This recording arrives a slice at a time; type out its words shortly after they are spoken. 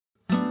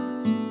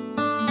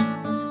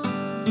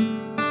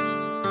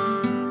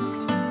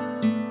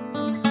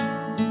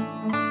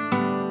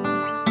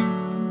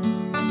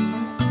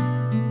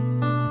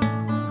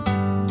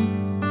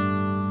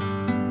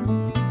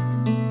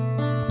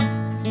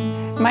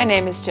My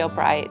name is Jill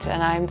Bright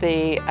and I'm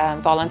the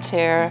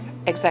volunteer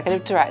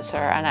executive director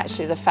and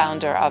actually the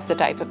founder of the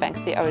Diaper Bank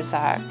of the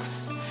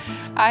Ozarks.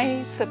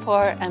 I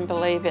support and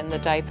believe in the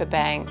Diaper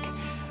Bank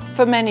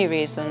for many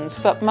reasons,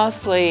 but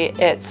mostly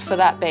it's for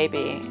that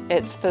baby.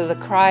 It's for the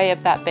cry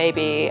of that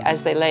baby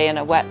as they lay in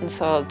a wet and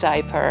soiled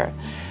diaper.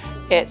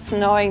 It's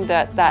knowing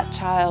that that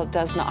child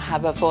does not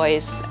have a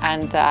voice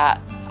and that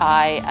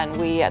I and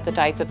we at the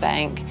Diaper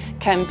Bank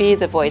can be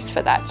the voice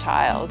for that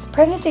child.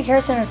 Pregnancy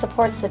Care Center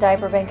supports the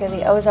Diaper Bank of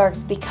the Ozarks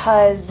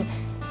because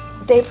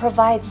they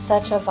provide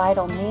such a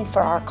vital need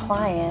for our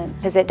clients.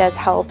 Because it does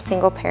help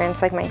single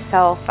parents like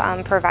myself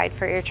provide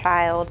for your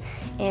child,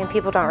 and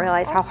people don't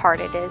realize how hard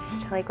it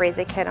is to raise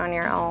a kid on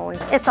your own.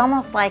 It's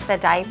almost like the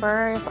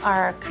diapers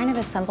are kind of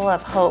a symbol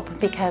of hope,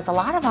 because a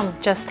lot of them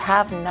just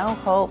have no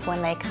hope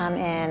when they come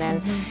in,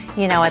 and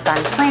you know, it's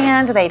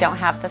unplanned, they don't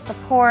have the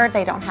support,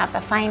 they don't have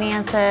the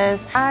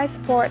finances. I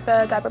support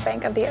the Diaper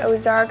Bank of the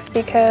Ozarks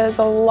because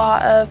a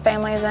lot of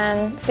families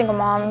and single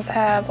moms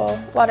have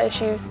a lot of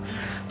issues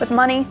with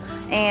money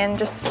and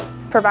just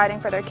providing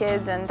for their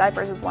kids, and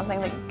diapers is one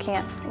thing that you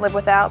can't live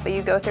without, but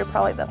you go through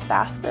probably the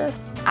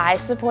fastest. I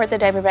support the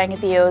Diaper Bank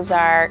at the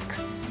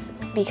Ozarks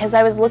because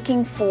I was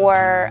looking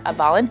for a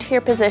volunteer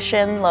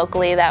position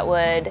locally that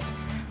would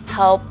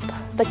help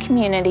the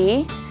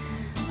community.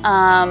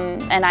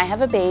 And I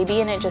have a baby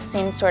and it just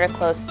seems sort of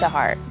close to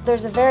heart.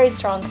 There's a very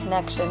strong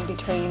connection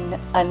between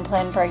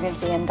unplanned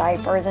pregnancy and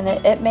diapers, and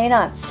it may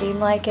not seem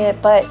like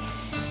it, but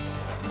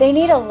they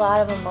need a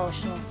lot of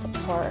emotional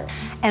support.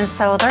 And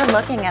so they're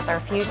looking at their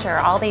future,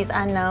 all these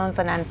unknowns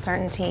and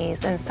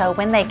uncertainties, and so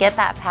when they get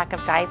that pack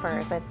of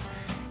diapers,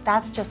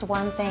 that's just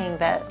one thing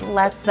that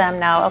lets them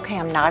know, okay,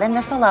 I'm not in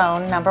this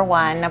alone, number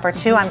one. Number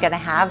two, I'm gonna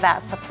have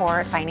that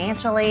support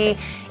financially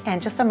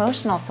and just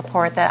emotional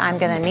support that I'm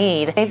gonna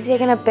need. They've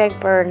taken a big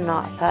burden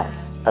off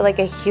us, like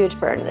a huge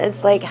burden.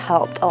 It's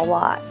helped a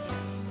lot.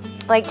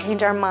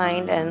 Change our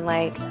mind in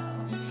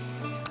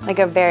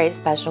a very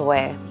special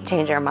way,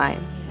 change our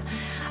mind.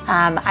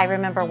 I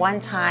remember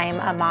one time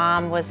a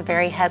mom was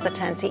very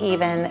hesitant to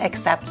even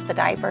accept the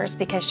diapers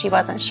because she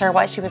wasn't sure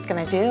what she was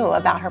going to do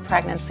about her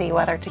pregnancy,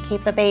 whether to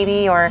keep the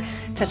baby or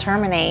to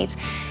terminate.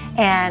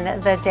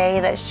 And the day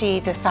that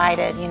she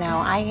decided, you know,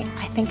 I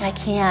think I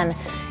can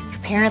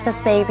parent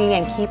this baby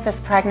and keep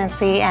this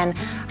pregnancy, and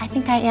I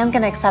think I am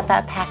going to accept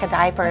that pack of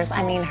diapers.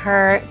 I mean,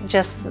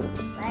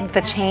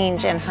 the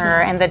change in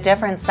her and the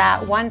difference,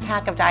 that one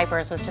pack of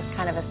diapers was just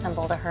kind of a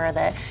symbol to her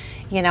that,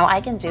 you know,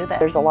 I can do this.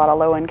 There's a lot of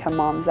low-income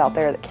moms out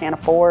there that can't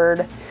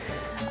afford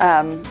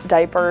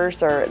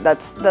diapers, or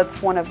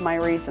that's one of my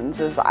reasons,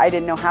 is I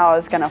didn't know how I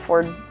was going to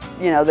afford,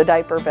 you know, the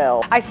diaper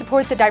bill. I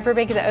support the Diaper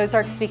Bank of the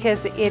Ozarks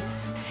because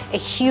it's a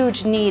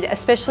huge need,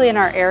 especially in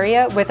our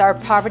area with our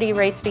poverty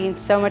rates being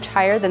so much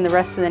higher than the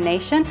rest of the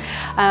nation.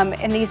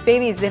 And these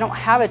babies, they don't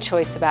have a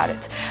choice about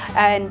it.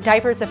 And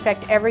diapers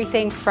affect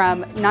everything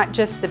from not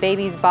just the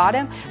baby's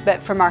bottom, but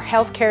from our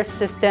healthcare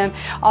system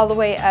all the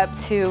way up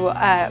to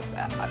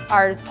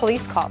our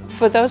police call.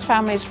 For those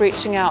families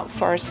reaching out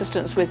for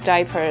assistance with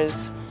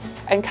diapers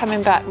and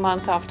coming back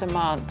month after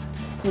month,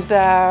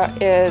 there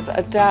is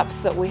a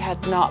depth that we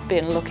had not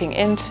been looking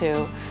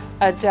into,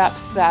 a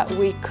depth that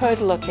we could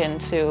look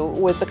into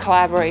with the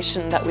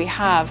collaboration that we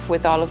have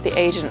with all of the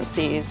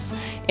agencies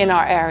in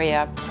our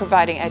area,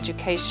 providing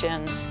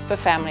education for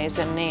families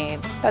in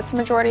need. That's the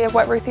majority of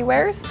what Ruthie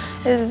wears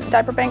is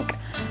Diaper Bank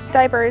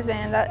diapers,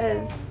 and that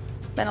has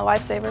been a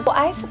lifesaver. Well,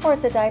 I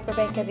support the Diaper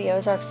Bank of the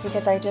Ozarks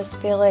because I just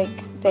feel like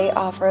they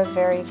offer a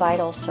very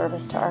vital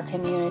service to our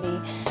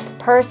community.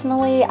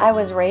 Personally, I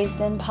was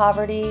raised in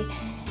poverty,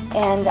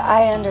 and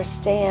I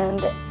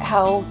understand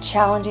how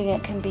challenging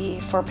it can be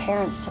for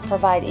parents to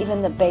provide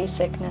even the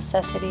basic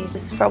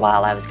necessities. For a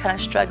while I was kind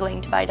of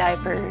struggling to buy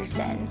diapers,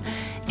 and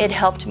it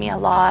helped me a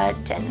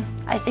lot, and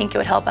I think it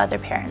would help other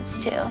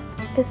parents too.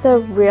 It's a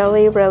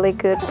really, really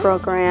good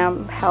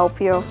program, help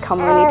your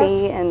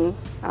community, and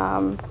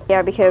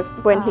yeah, because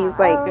when he's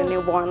a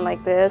newborn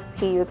like this,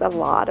 he uses a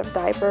lot of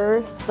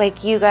diapers.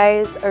 You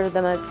guys are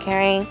the most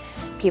caring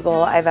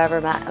people I've ever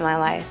met in my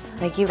life.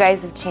 You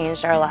guys have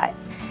changed our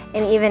lives.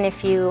 And even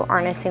if you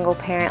aren't a single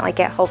parent,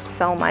 it helps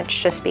so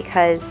much just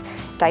because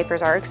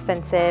diapers are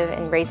expensive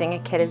and raising a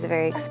kid is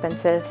very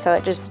expensive, so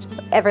it just,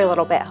 every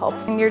little bit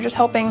helps. And you're just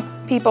helping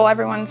people.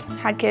 Everyone's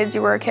had kids.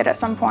 You were a kid at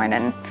some point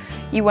and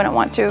you wouldn't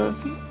want to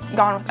have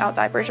gone without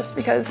diapers just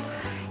because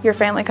your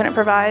family couldn't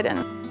provide.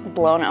 And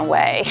blown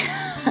away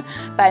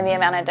by the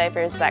amount of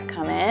diapers that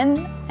come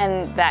in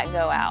and that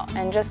go out,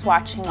 and just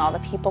watching all the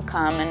people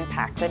come and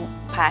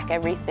pack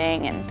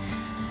everything, and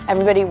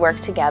everybody work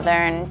together,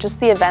 and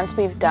just the events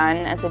we've done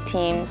as a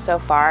team so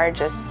far,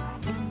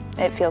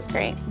 it feels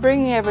great.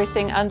 Bringing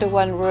everything under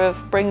one roof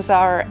brings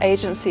our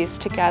agencies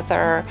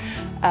together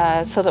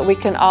so that we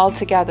can all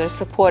together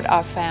support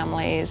our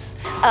families.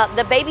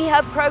 The Baby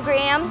Hub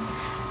program,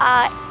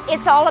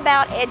 it's all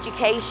about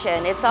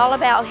education. It's all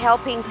about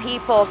helping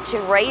people to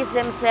raise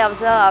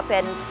themselves up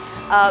and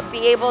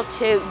be able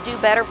to do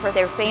better for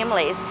their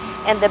families.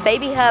 And the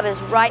Baby Hub is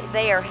right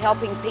there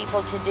helping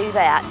people to do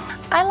that.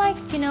 I like,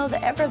 you know,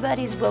 that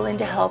everybody's willing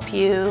to help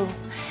you.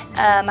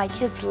 My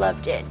kids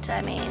loved it.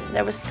 I mean,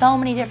 there was so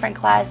many different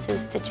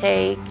classes to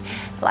take.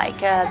 Like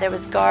there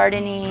was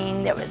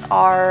gardening, there was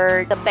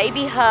art. The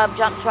Baby Hub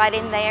jumps right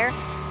in there.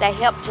 They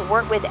help to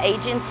work with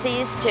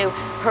agencies to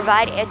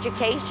provide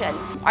education.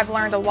 I've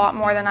learned a lot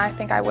more than I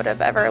think I would have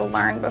ever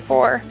learned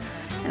before.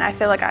 And I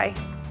feel like I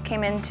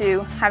came into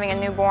having a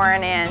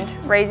newborn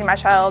and raising my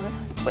child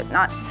with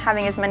not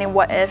having as many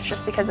what-ifs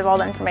just because of all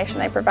the information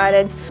they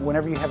provided.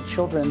 Whenever you have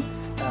children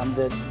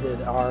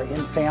that are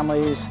in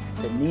families,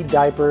 that need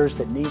diapers,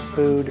 that need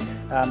food,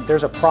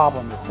 there's a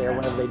problem that's there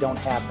whenever they don't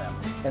have them.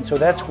 And so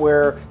that's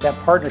where that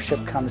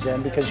partnership comes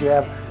in, because you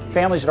have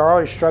families that are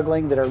already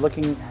struggling, that are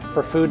looking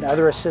for food and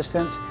other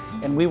assistance,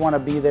 and we want to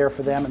be there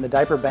for them, and the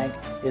Diaper Bank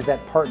is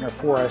that partner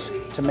for us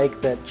to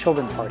make the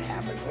children part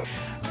happen.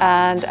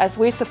 And as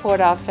we support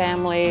our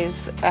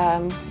families,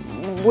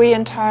 we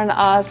in turn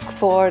ask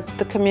for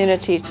the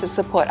community to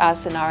support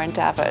us in our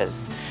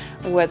endeavors,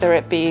 whether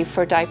it be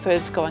for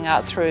diapers going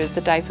out through the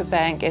Diaper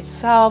Bank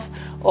itself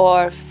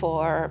or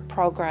for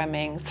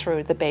programming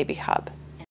through the Baby Hub.